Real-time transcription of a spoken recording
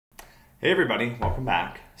Hey everybody, welcome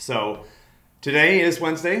back. So today is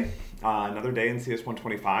Wednesday, another day in CS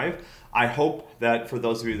 125. I hope that for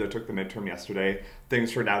those of you that took the midterm yesterday,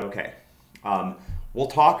 things turned out okay. We'll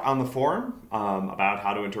talk on the forum about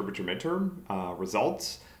how to interpret your midterm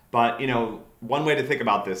results, but one way to think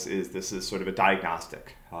about this is sort of a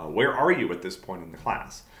diagnostic. Where are you at this point in the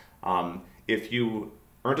class? If you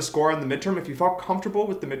earned a score on the midterm, if you felt comfortable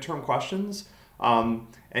with the midterm questions,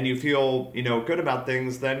 and you feel good about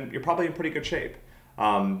things, then you're probably in pretty good shape.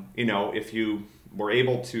 If you were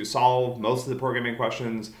able to solve most of the programming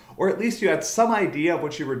questions, or at least you had some idea of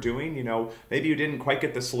what you were doing, maybe you didn't quite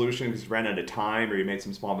get the solution because you ran out of time or you made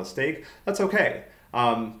some small mistake, that's okay.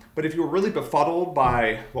 But if you were really befuddled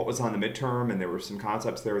by what was on the midterm and there were some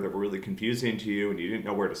concepts there that were really confusing to you and you didn't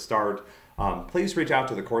know where to start, please reach out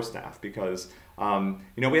to the course staff because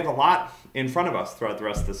we have a lot in front of us throughout the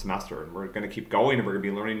rest of the semester, and we're going to keep going and we're going to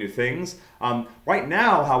be learning new things. Right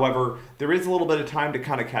now, however, there is a little bit of time to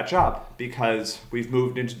kind of catch up because we've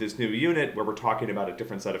moved into this new unit where we're talking about a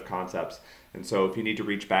different set of concepts. And so if you need to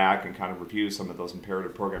reach back and kind of review some of those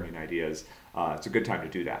imperative programming ideas, it's a good time to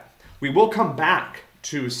do that. We will come back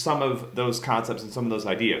to some of those concepts and some of those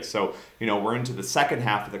ideas. So, we're into the second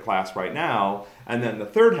half of the class right now, and then the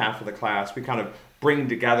third half of the class, we kind of bring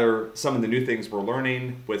together some of the new things we're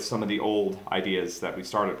learning with some of the old ideas that we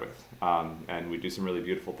started with. And we do some really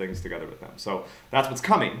beautiful things together with them. So that's what's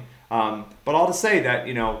coming. But all to say that,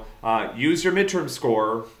 use your midterm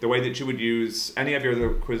score the way that you would use any of your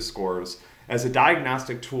other quiz scores as a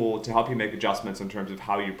diagnostic tool to help you make adjustments in terms of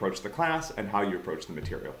how you approach the class and how you approach the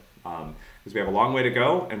material. Because we have a long way to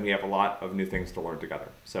go and we have a lot of new things to learn together.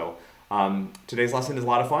 So today's lesson is a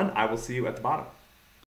lot of fun. I will see you at the bottom.